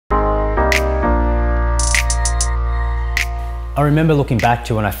I remember looking back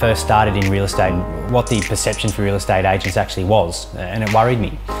to when I first started in real estate, what the perception for real estate agents actually was, and it worried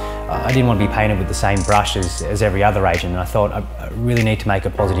me. I didn't want to be painted with the same brush as every other agent, and I thought I really need to make a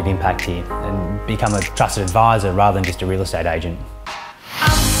positive impact here and become a trusted advisor rather than just a real estate agent.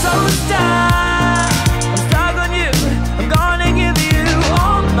 I'm so stuck on you. I'm gonna give you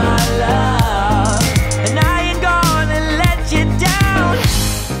all my love, and I ain't gonna let you down.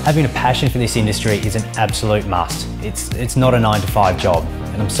 Having a passion for this industry is an absolute must. It's not a 9-to-5 job,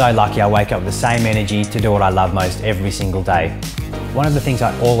 and I'm so lucky I wake up with the same energy to do what I love most every single day. One of the things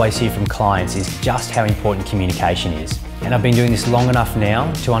I always hear from clients is just how important communication is. And I've been doing this long enough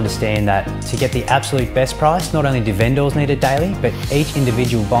now to understand that to get the absolute best price, not only do vendors need it daily, but each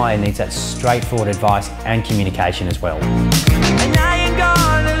individual buyer needs that straightforward advice and communication as well. And I ain't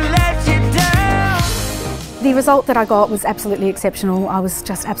gonna let you down. The result that I got was absolutely exceptional. I was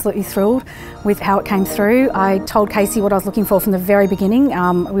just absolutely thrilled with how it came through. I told Casey what I was looking for from the very beginning.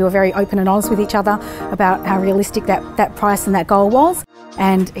 We were very open and honest with each other about how realistic that price and that goal was.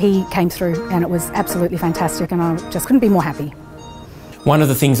 And he came through and it was absolutely fantastic, and I just couldn't be more happy. One of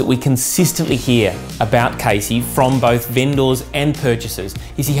the things that we consistently hear about Casey from both vendors and purchasers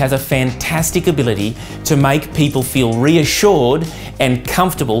is he has a fantastic ability to make people feel reassured and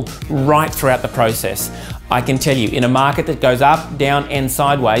comfortable right throughout the process. I can tell you, in a market that goes up, down and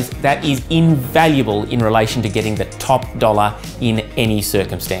sideways, that is invaluable in relation to getting the top dollar in any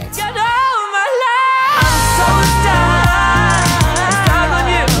circumstance. You know my life. I'm so stuck on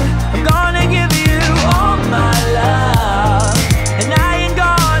you. I'm gonna give you all my love, and I ain't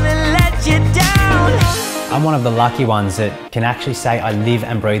gonna let you down. I'm one of the lucky ones that can actually say I live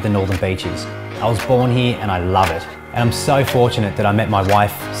and breathe the Northern Beaches. I was born here and I love it. And I'm so fortunate that I met my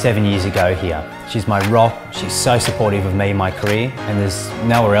wife 7 years ago here. She's my rock, she's so supportive of me in my career, and there's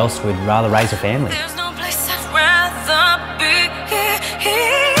nowhere else we'd rather raise a family. There's no place I'd rather be.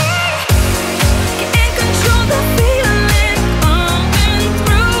 Can't control the feeling coming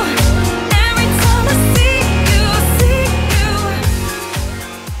through every time I see you.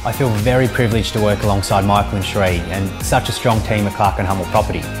 I feel very privileged to work alongside Michael and Shree and such a strong team at Clarke Humel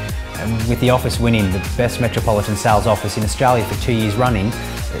Property. And with the office winning the best metropolitan sales office in Australia for 2 years running,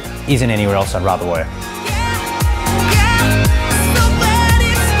 there isn't anywhere else I'd rather work. Yeah, yeah.